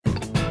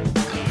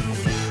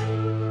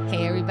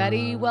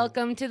everybody.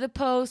 Welcome to the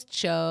Post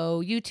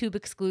Show, YouTube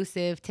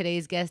exclusive.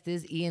 Today's guest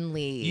is Iain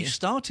Lee. You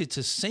started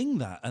to sing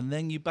that and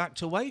then you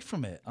backed away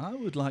from it. I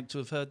would like to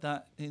have heard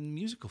that in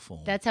musical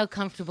form. That's how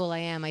comfortable I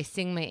am. I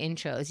sing my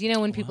intros. You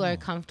know, when people are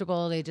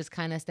comfortable, they just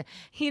kind of,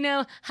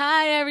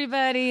 hi,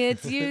 everybody,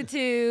 it's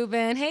YouTube,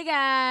 and hey,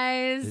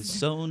 guys. It's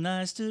so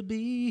nice to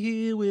be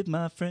here with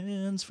my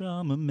friends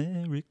from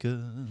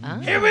America. Oh.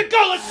 Here we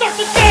go, let's start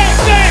the dance.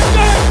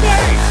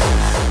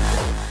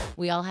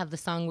 We all have the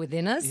song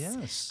within us.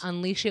 Yes.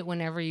 Unleash it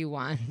whenever you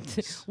want.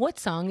 What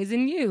song is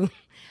in you?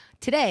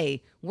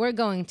 Today, we're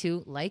going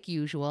to, like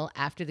usual,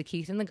 after the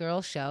Keith and the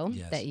Girls show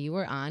that you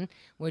were on,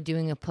 we're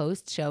doing a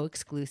post-show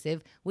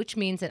exclusive, which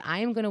means that I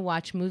am going to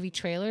watch movie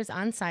trailers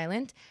on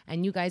silent,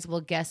 and you guys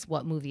will guess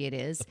what movie it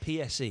is. A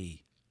PSE,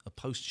 a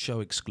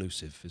post-show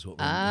exclusive is what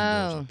we're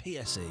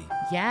PSE.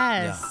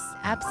 Yes,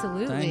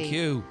 absolutely. Thank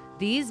you.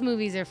 These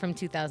movies are from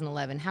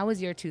 2011. How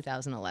was your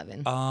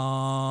 2011?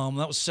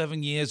 That was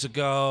 7 years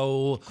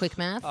ago. Quick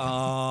math.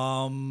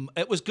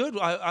 It was good.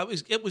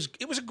 It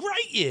was a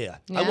great year.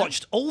 Yeah? I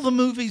watched all the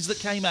movies that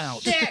came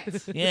out.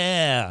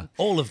 Yeah,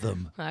 all of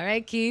them. All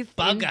right, Keith.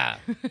 Bugger.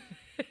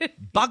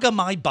 Bugger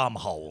my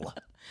bumhole.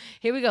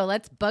 Here we go.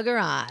 Let's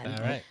bugger on. All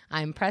right.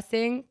 I'm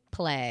pressing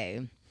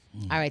play.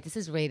 All right, this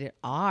is rated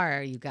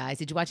R, you guys.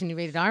 Did you watch any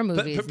rated R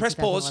movies? Press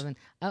pause.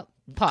 Oh,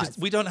 pause.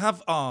 We don't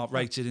have R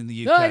rated in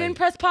the UK. No, I didn't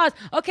press pause.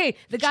 Okay,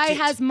 the guy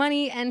has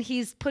money and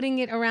he's putting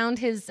it around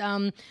his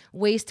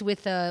waist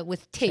with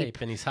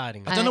tape. And he's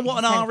hiding I it. don't know what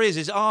an R is.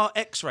 Is R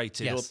X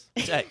rated Yes. or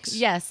it's X?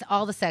 Yes,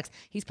 all the sex.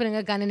 He's putting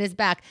a gun in his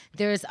back.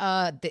 There's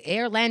the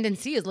air, land, and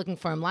sea is looking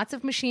for him. Lots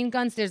of machine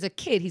guns. There's a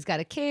kid. He's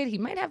got a kid. He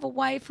might have a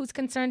wife who's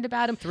concerned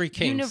about him. Three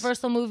Kings.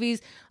 Universal movies.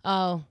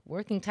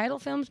 Working title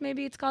films,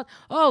 maybe it's called.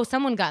 Oh,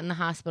 someone got in the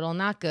hospital.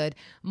 Not good.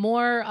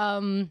 More.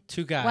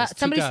 Two guys. Well, two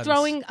somebody's guns.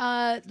 throwing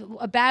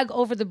a bag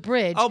over the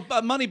bridge. Oh,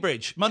 Money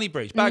Bridge,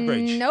 Bag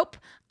Bridge. Nope.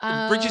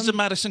 Bridges of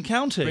Madison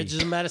County.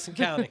 Bridges in Madison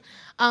County.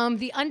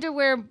 The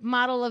underwear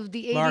model of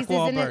the 80s, Mark isn't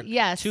Wahlberg. it?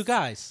 Yes. Two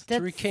guys.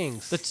 That's- Three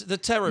kings. The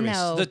terrorist.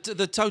 No.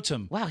 The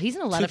totem. Wow, he's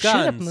in a lot Two of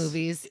shoot-up guns.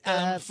 movies.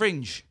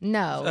 Fringe.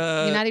 No,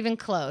 you're not even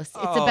close. It's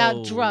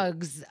about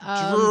drugs.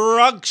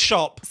 Drug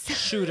shop.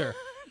 Shooter.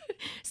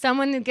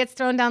 Someone gets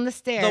thrown down the The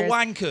stairs.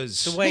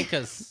 Wankers. The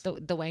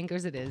Wankers. The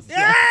wankers it is.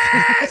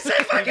 Yes,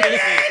 it fucking is.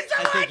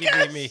 I think you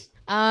beat me.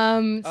 Oh,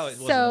 it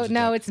wasn't. That was a no,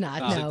 joke. it's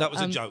not. No. That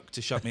was a joke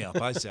to shut me up.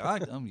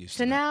 I'm used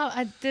So to that.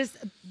 now there's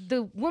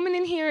the woman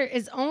in here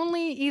is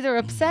only either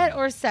upset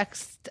or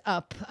sexed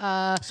up.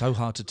 So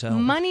hard to tell.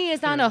 Money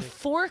is on a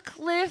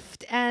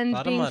forklift and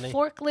Lot of being money.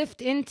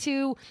 forklift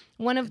into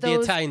one of The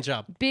those Italian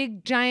job.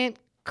 big giant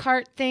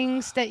cart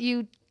things that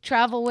you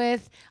travel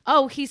with.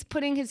 Oh, he's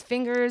putting his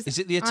fingers. Is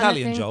it the on a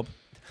Italian thing. job?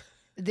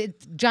 The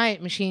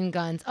giant machine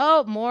guns.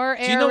 Oh, more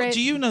air.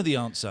 Do you know the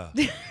answer?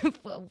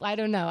 Well, I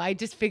don't know. I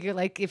just figure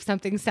like if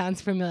something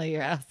sounds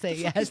familiar, I'll say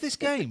yes. Is this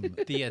game?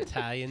 The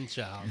Italian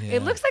job.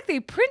 It looks like they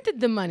printed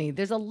the money.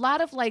 There's a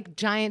lot of like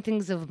giant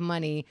things of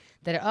money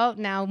that are,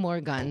 now more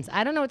guns.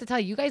 I don't know what to tell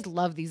you. You guys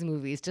love these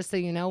movies. Just so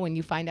you know, when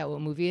you find out what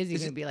movie it is, you're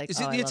going to be like, Is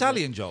oh, it I the love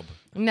Italian job?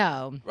 this.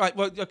 No. Right.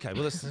 Well, okay.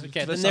 Well, let's. Okay,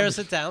 then let's there's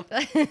it down.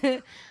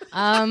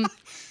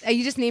 Are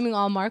you just naming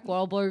all Mark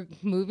Wahlberg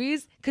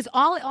movies? Because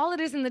all it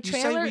is in the You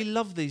trailer. say we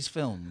love these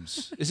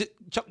films. Is it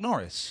Chuck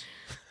Norris?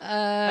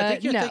 I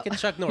think you're no. thinking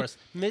Chuck Norris.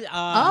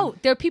 Oh,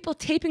 there are people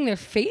taping their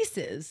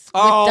faces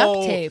with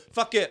duct tape.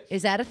 Fuck it.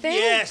 Is that a thing?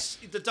 Yes,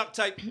 the duct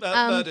tape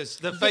murders.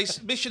 The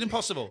face. Mission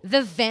Impossible.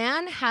 The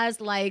van has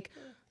like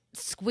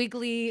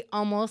squiggly,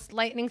 almost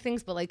lightning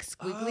things, but like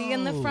squiggly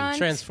in the front.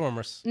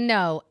 Transformers.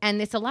 No,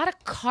 and it's a lot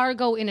of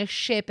cargo in a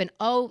ship, and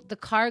the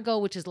cargo,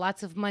 which is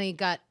lots of money,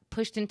 got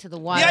pushed into the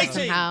water The 18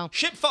 somehow.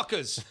 ship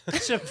fuckers.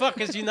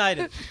 Fuckers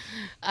United.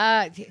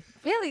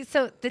 Really?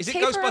 So the Is it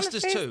tape around the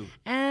Ghostbusters face, 2?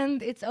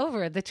 and it's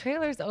over. The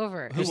trailer's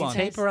over. Who You won? guys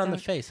Tape around the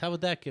don't- face. How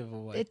would that give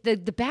away? The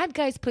bad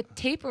guys put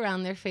tape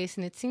around their face,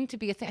 and it seemed to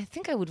be a thing. I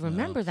think I would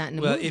remember that in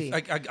a Well, movie.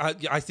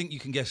 I think you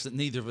can guess that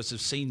neither of us have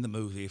seen the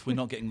movie if we're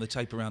not getting the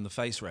tape around the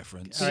face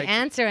reference. the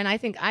answer, and I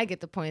think I get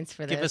the points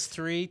for this. Give us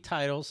 3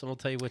 titles, and we'll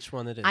tell you which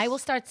one it is. I will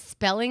start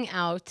spelling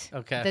out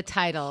the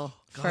title.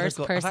 God, First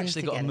I've person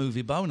actually to got get a it.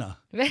 movie boner.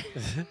 This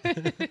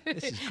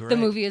is great. The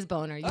movie is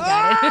Boner. You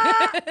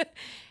got it.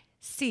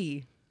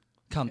 C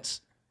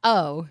Cunts.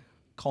 O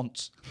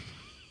Conts.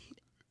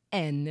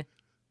 N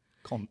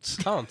Conts.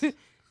 Can't.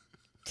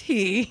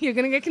 T. You're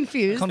gonna get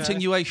confused.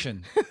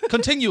 Continuation.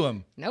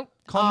 Continuum. Nope.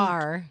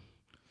 R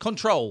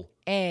Control.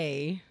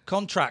 A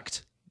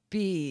Contract.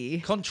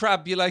 B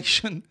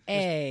Contrabulation.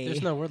 A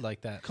There's no word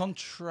like that.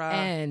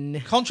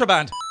 N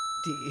Contraband.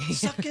 D.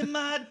 Sucking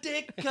my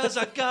dick cause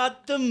I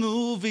got the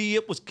movie.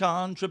 It was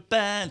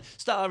Contraband,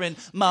 starring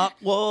Mark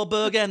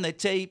Wahlberg, and they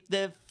taped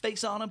their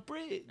face on a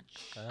bridge.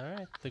 All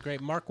right. The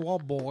great Mark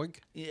Wahlberg.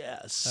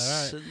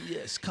 Yes. All right.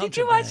 Yes. Did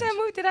you watch that Contraband.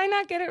 movie? Did I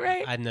not get it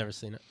right? I'd never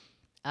seen it.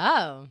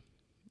 Oh.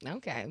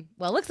 Okay.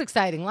 Well, it looks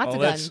exciting. Lots of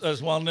that's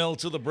guns. 1-0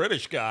 to the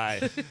British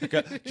guy.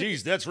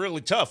 Geez, that's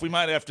really tough. We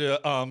might have to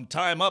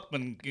tie him up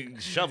and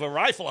shove a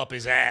rifle up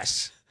his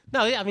ass.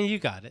 No, I mean, you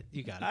got it.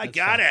 You got it. I That's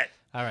got fine. it.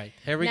 All right.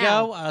 Here we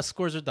Now- go.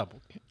 Scores are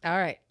doubled. All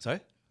right. Sorry?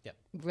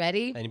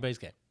 Ready? Anybody's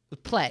game.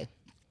 Play.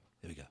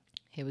 Here we go.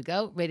 Here we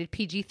go. Rated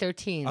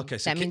PG-13. Okay,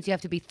 so that means you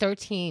have to be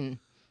 13.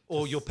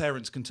 Or your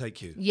parents can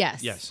take you.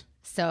 Yes. Yes.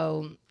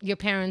 So your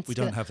parents. We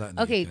don't have that in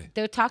the Okay, UK.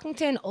 they're talking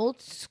to an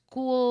old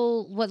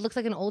school, what looks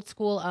like an old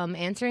school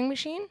answering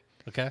machine.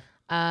 Okay.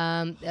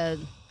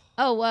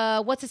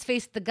 What's his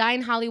face? The guy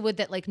in Hollywood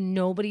that like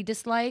nobody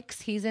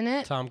dislikes. He's in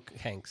it. Tom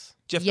Hanks.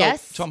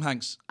 Yes. Tom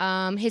Hanks.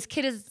 His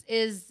kid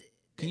is.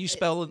 Can you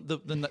spell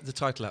the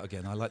title out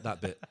again? I like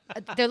that bit.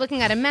 They're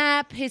looking at a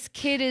map. His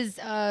kid is.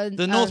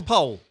 The North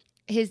Pole.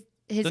 His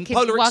The kid's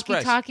Polar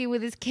Express. walkie-talkie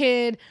with his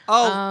kid.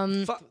 Oh,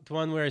 The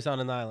one where he's on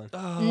an island.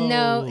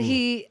 No,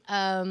 he.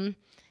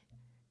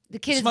 The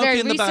kid Smokey is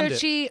and very the Bandit.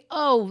 researchy.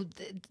 Oh,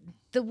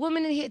 the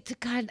woman in here.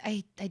 God,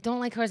 I don't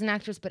like her as an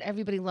actress, but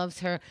everybody loves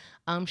her.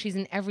 She's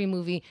in every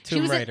movie.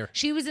 Tomb Raider.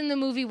 She was in the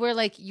movie where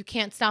like you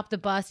can't stop the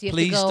bus. You have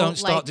Please to go, don't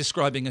start like,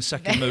 describing a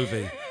second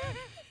movie.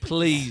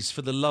 Please,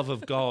 for the love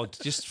of God,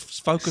 just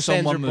focus on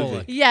Sandra one movie.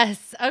 Bullock.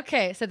 Yes.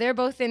 Okay. So they're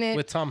both in it.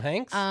 With Tom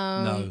Hanks? No,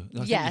 I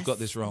think yes. you've got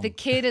this wrong. The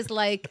kid is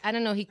like, I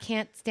don't know, he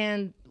can't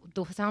stand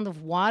the sound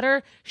of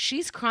water.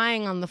 She's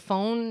crying on the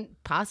phone,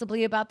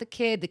 possibly about the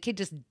kid. The kid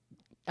just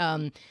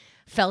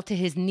fell to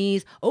his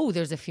knees. Oh,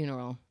 there's a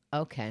funeral.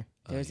 Okay.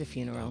 There's a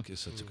funeral. Okay,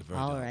 so it took a very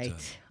All dark right.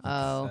 turn.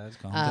 Oh,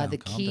 Calm down, the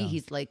calm key, down.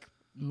 he's like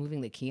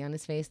moving the key on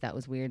his face. That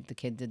was weird. The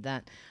kid did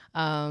that.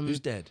 Who's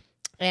dead?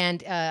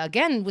 And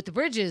again, with the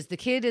bridges, the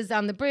kid is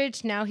on the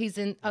bridge. Now he's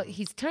in.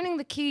 He's turning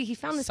the key. He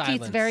found this key. It's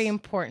Silence. very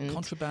important.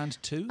 Contraband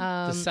 2?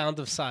 The Sound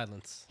of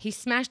Silence. He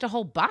smashed a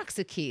whole box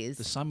of keys.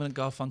 The Simon and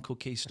Garfunkel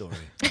key story.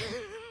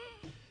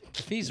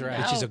 If he's right.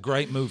 Which is a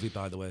great movie,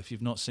 by the way, if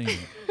you've not seen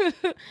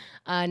it.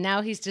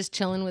 Now he's just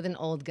chilling with an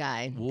old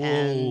guy. Whoa.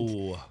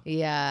 And,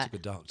 yeah. Took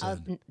a dark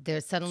turn.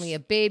 There's suddenly a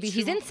baby.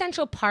 He's in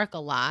Central Park a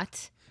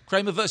lot.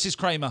 Kramer versus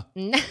Kramer.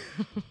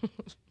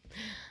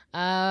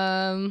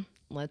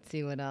 Let's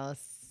see what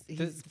else.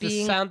 The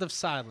He's Sound of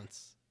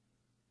Silence.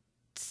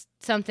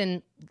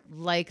 something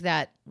like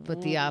that,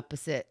 but the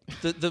opposite.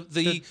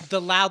 The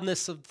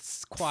loudness of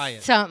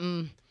quiet.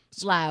 Something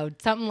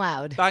loud. Something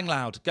loud. Bang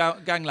loud.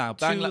 Gang loud.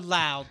 Bang Too loud.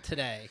 loud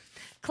today.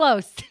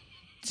 Close.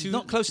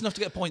 Not close enough to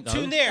get a point, though.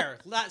 Too near.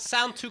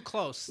 Sound too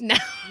close. No.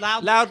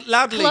 Loud.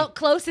 Loudly.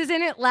 Close is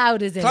in it.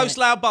 Loud is in Close, it.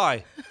 loud,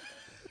 by.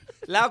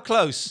 Loud,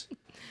 close.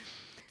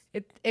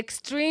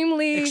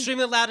 Extremely.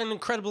 Extremely loud and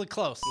incredibly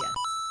close. Yes.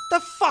 The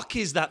fuck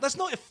is that? That's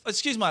not...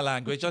 Excuse my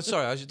language. I'm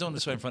sorry. I don't want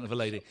to swear in front of a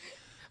lady.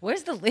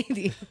 Where's the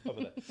lady?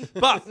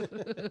 But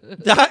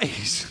that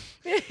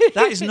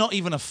is not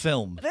even a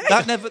film.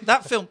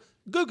 That film...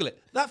 Google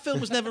it. That film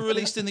was never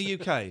released in the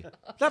UK.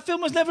 That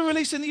film was never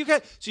released in the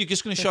UK. So you're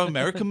just going to show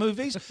American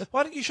movies?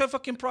 Why don't you show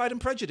fucking Pride and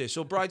Prejudice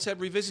or Brideshead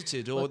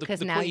Revisited or the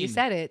Because Queen? now you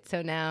said it,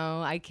 so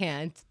now I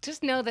can't.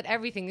 Just know that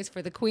everything is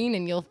for the Queen,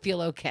 and you'll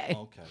feel okay.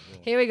 Okay. Well.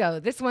 Here we go.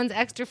 This one's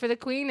extra for the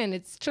Queen, and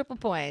it's triple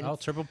points. Oh,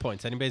 triple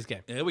points. Anybody's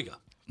game. Here we go.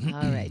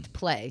 All right,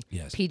 play.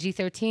 Yes.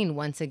 PG-13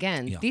 once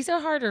again. Yeah. These are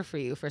harder for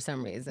you for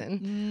some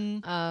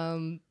reason.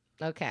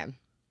 Okay.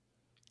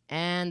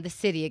 And the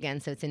city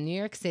again. So it's in New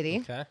York City.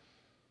 Okay.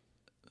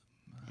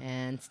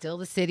 And still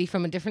the city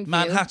from a different view.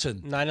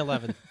 Manhattan.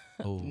 9/11.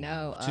 Oh,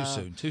 No,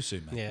 Too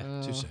soon, man.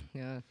 Yeah. Too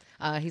soon.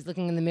 Yeah. He's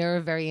looking in the mirror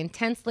very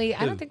intensely. I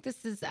Who? don't think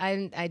this is.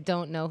 I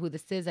don't know who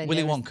this is.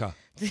 Willy Wonka.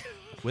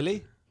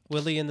 Willy?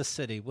 Willy in the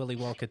City. Willy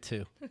Wonka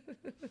 2.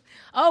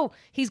 Oh,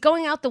 he's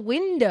going out the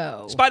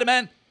window.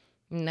 Spider-Man.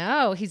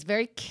 No, he's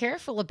very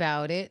careful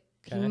about it.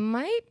 He Okay.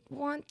 might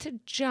want to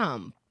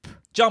jump.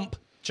 Jump.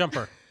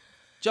 Jumper.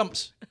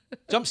 Jumps.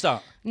 Jump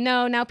start.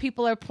 No, now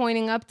people are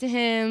pointing up to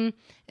him.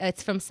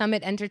 It's from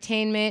Summit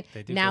Entertainment.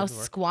 They do Now good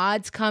work.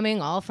 squads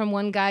coming, all from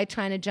one guy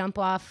trying to jump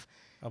off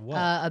Of what?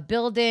 a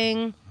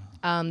building.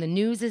 The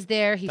news is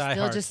there. He's Die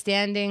still Hard. just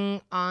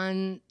standing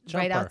on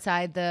right Jumper.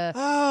 outside the.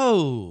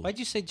 Oh. Why'd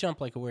you say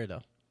jump like a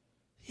weirdo?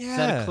 Yeah.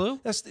 that a clue?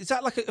 Is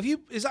that like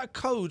is that a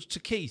code to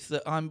Keith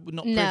that I'm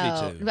not privy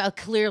No, to? well,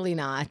 clearly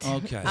not.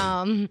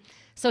 Okay.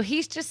 So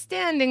he's just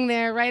standing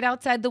there right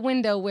outside the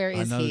window. Where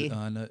is he?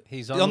 I know.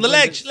 He's on on the the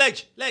ledge.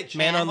 window- Ledge.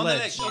 Man on the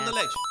ledge. On the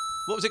ledge.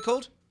 What was it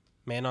called?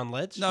 Man on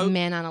ledge? No.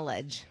 Man on a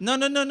ledge.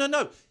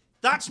 No.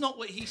 That's not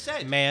what he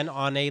said. Man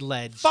on a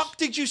ledge. Fuck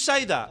did you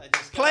say that?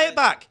 Play it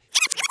back.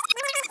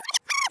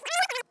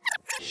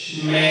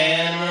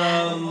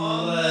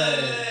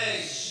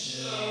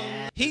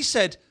 He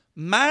said,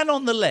 man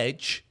on the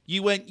ledge.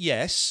 You went,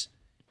 yes.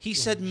 He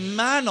said,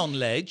 man on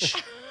ledge.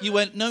 You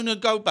went, no,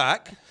 go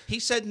back. He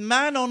said,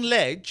 man on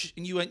ledge.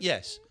 And you went,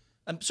 yes.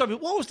 Sorry,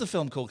 but what was the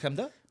film called,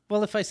 Kemda?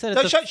 Well, if I said it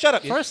No, the shut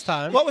up. you. first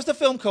time. What was the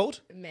film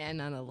called?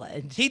 Man on a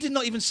ledge. He did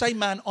not even say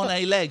man on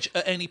a ledge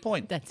at any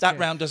point. That's that true.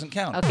 round doesn't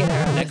count. Okay,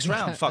 that round Next doesn't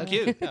round, count. fuck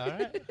you.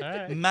 All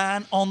right.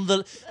 Man on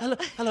the...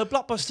 Hello,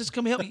 Blockbusters,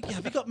 can we help you? Yeah,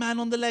 have you got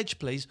man on the ledge,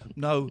 please?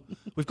 No.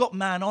 We've got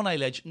man on a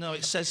ledge. No,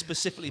 it says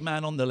specifically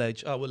man on the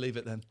ledge. Oh, we'll leave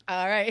it then.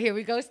 All right, here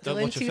we go. Still Don't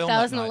in watch a film that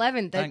night.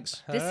 2011.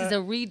 Thanks. This is a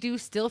redo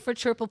still for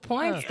triple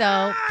points,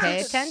 though. Pay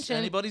attention.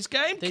 Anybody's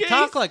game, They Keith?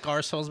 talk like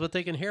arseholes, but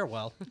they can hear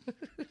well.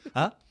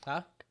 Huh?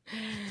 Huh?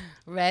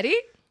 Ready?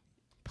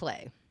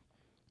 Play.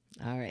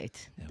 All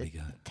right. There The we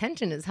go.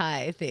 tension is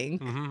high, I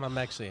think, I'm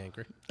actually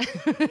angry.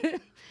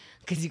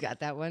 because you got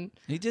that one.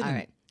 He didn't. All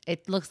right.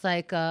 It looks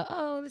like,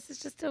 this is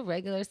just a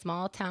regular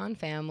small town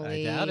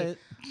family. I doubt it.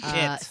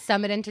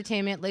 Summit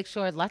Entertainment,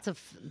 Lakeshore, lots of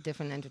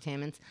different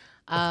entertainments.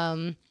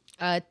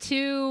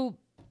 Two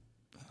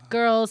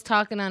girls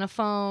talking on a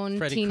phone,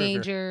 Freddy Krueger.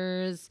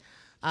 teenagers.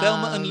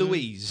 Thelma and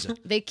Louise.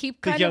 They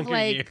keep The kind of younger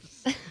like,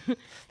 years.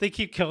 They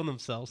keep killing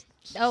themselves.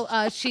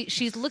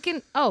 she's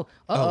looking. One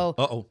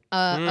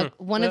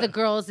of the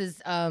girls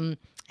is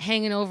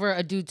hanging over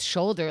a dude's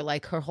shoulder,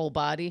 like her whole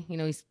body. You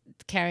know, he's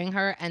carrying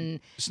her,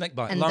 and Snake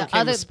bite. Along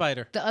came the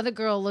spider. The other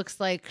girl looks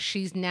like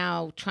she's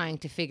now trying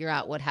to figure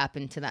out what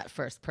happened to that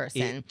first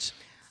person. It,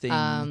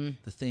 thing,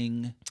 the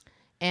thing,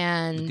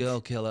 And the girl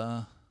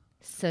killer.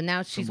 so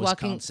now she's From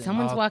walking. Wisconsin.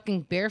 Someone's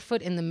walking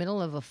barefoot in the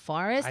middle of a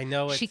forest. I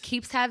know She it's-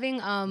 keeps having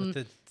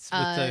With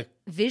the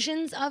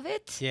visions of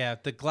it. yeah,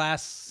 the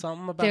glass.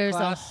 Something about There's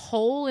glass. a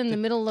hole in the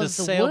middle the of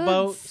the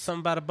sailboat. woods.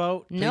 Something about a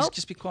boat. Please Nope.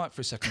 just be quiet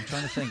for a second. I'm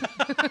trying to think.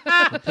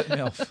 You're putting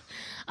me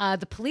off.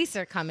 The police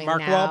are coming Mark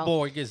now.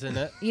 Wahlberg is in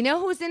it. You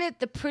know who's in it?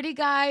 The pretty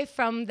guy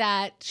from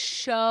that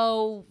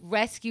show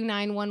Rescue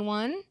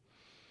 911.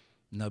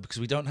 No, because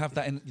we don't have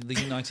that in the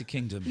United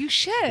Kingdom. You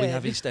should. We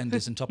have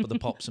EastEnders and Top of the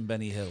Pops and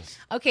Benny Hill.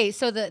 Okay,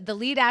 so the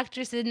lead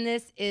actress in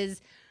this is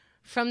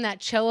from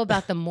that show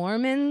about the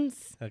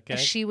Mormons. Okay.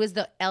 She was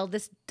the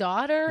eldest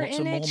daughter What's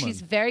in a it. Mormon? She's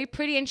very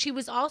pretty, and she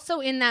was also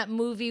in that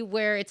movie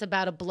where it's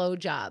about a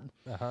blowjob.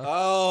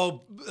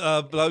 Oh,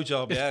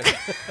 blowjob, yeah.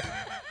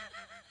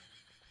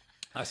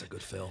 That's a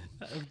good film.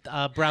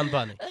 Brown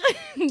Bunny.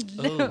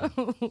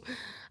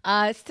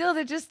 Still,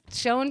 they're just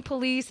showing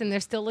police, and they're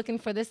still looking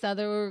for this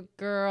other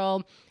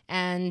girl.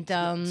 And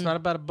It's not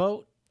about a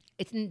boat.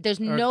 there's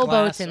Or a no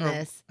glass, boats in or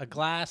this. A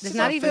glass. There's It's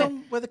not that even-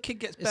 film where the kid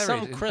gets Is buried.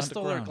 something in crystal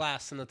or underground.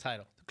 glass in the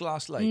title.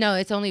 Glass Lake. No,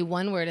 it's only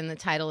one word in the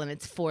title, and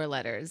it's 4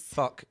 letters.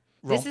 Fuck.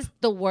 Romp. This is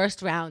the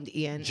worst round,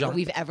 Ian, Jump. that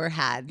we've ever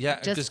had. Yeah,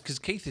 Just because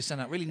Keith is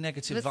sending out really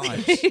negative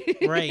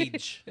vibes.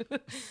 Rage.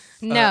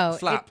 no.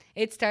 flap.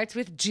 It starts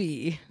with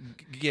G.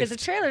 Because Gift. the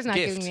trailer's not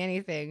Gift. giving me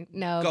anything.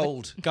 No.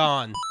 Gold.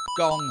 Gone.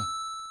 Gong.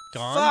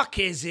 Gone. Fuck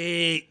is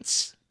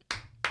it?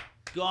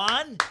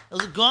 Gone?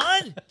 Is it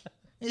gone?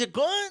 Is it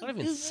gone? I don't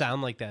even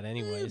sound like that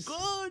anyways.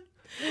 Gone.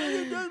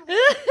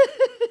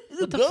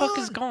 What the fuck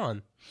is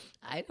gone?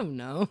 I don't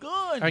know. Gone.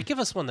 All right, give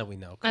us one that we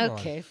know. Come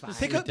Okay, on. fine. This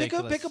is Pick a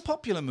ridiculous.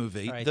 popular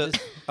movie All right,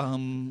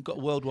 that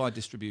got worldwide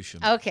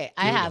distribution. Okay,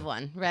 I Here we have go.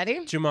 one. Ready?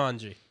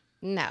 Jumanji.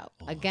 No.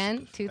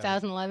 Again,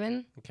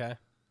 2011. Okay.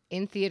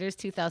 In theaters,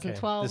 Okay.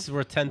 2012. This is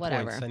worth 10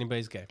 Whatever. points.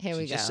 Anybody's game. Here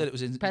we She go. just said it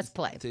was in Press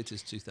play.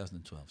 theaters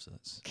 2012, so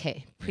that's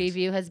Okay.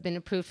 Preview has been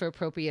approved for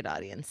appropriate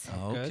audience.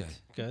 okay.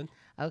 Good.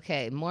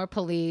 Okay. More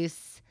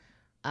police.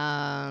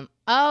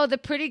 The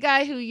pretty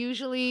guy who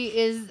usually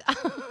is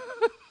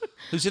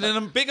Who's in a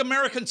big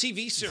American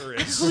TV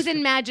series? who's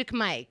in Magic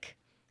Mike.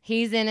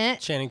 He's in it.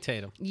 Channing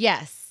Tatum.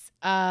 Yes.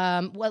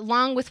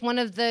 Along with one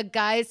of the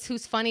guys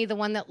who's funny, the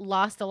one that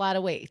lost a lot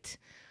of weight.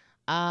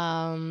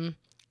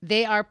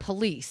 They are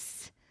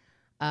police.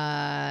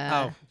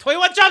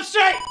 21 Jump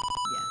Street! Yes.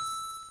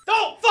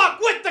 Don't fuck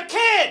with the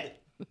kid!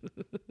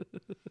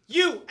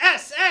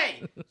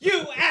 USA!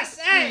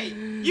 USA!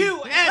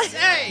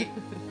 USA!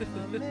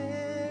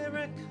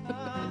 America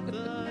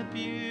the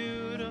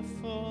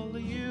beautiful,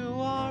 you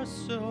are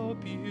so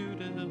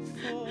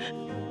beautiful.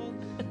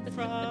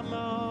 From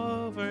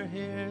over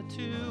here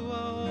to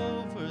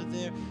over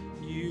there,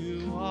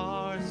 you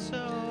are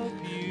so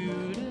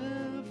beautiful.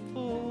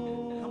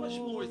 How much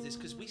more is this?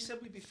 Because we said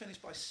we'd be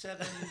finished by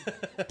 7.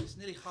 It's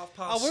nearly 7:30.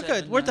 Oh, we're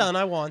good. We're done.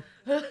 I won.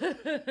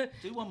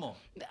 Do one more.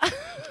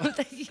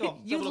 Go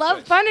on, You double or love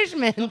quits.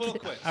 punishment. Double or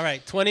quits. All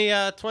right,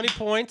 20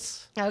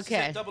 points.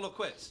 Okay. Double or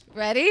quits.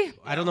 Ready?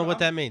 I don't know what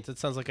that means. It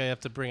sounds like I have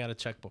to bring out a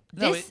checkbook.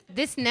 No,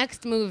 This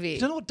next movie. You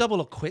don't know what double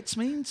or quits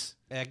means?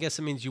 I guess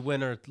it means you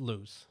win or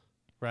lose,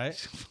 right?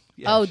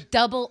 Yeah. Oh,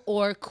 double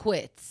or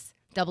quits.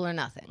 Double or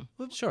nothing.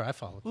 Sure, I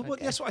follow. Well,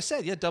 that's what I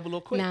said. Yeah, double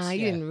or quits. Nah,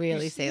 you didn't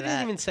really say you that.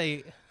 didn't even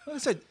say What I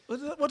said.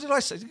 What did I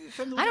say?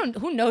 I don't.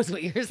 Who knows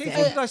what you're What saying?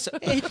 did I say?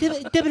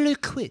 double or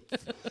quit.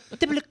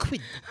 Double or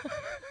quit.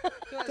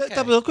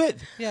 Double or quit.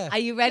 Yeah. Are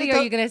you ready, or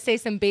are you gonna say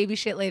some baby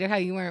shit later? How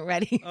you weren't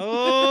ready?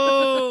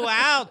 Oh,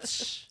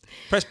 ouch.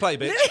 Press play,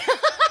 bitch.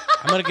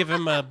 I'm going to give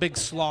him a big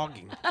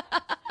slogging.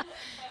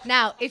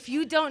 Now, if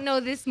you don't know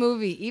this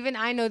movie, even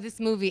I know this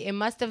movie. It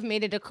must have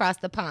made it across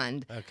the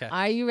pond. Okay.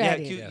 Are you Yeah,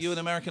 ready? you, an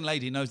American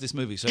lady, knows this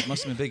movie, so it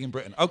must have been big in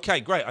Britain.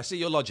 Okay, great. I see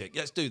your logic.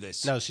 Let's do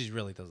this. No, she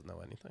really doesn't know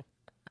anything.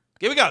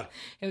 Here we go.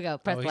 Here we go.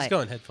 Press Oh, play. he's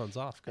going headphones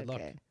off. Good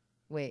luck. Okay.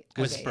 Wait.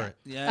 Whisper okay. it.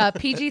 Yeah.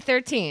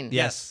 PG-13.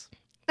 Yes.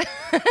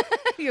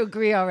 You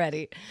agree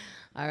already.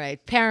 All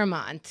right.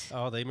 Paramount.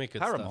 Oh, they make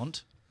good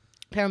Paramount.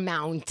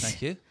 Paramount.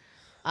 Thank you.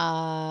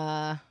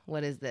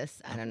 What is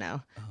this? I don't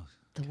know.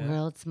 The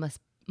world's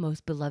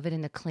most beloved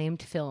and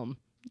acclaimed film.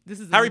 This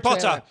is in Harry the trailer.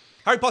 Potter.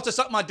 Harry Potter,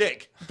 suck my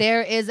dick.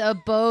 There is a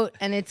boat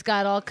and it's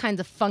got all kinds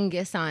of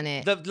fungus on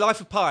it. The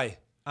Life of Pi.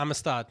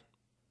 Amistad.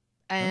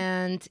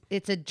 and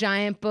it's a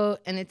giant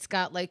boat, and it's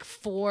got like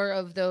 4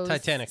 of those.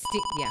 Titanic.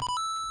 Yeah.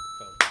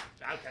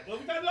 Okay, well,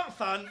 we've had a lot of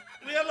fun.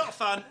 We had a lot of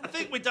fun. I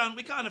think we're done.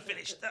 We kind of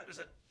finished. That was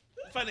it.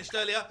 Finished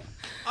earlier.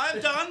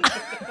 I'm done.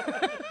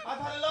 I've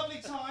had a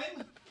lovely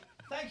time.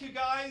 Thank you,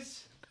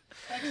 guys.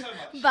 Thanks so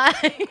much.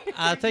 Bye.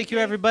 Thank you,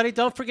 everybody.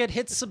 Don't forget,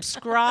 hit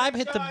subscribe,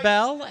 hit the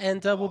bell,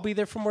 and we'll be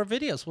there for more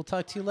videos. We'll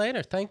talk to you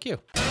later. Thank you.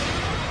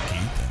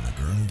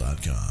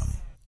 KeithAndTheGirl.com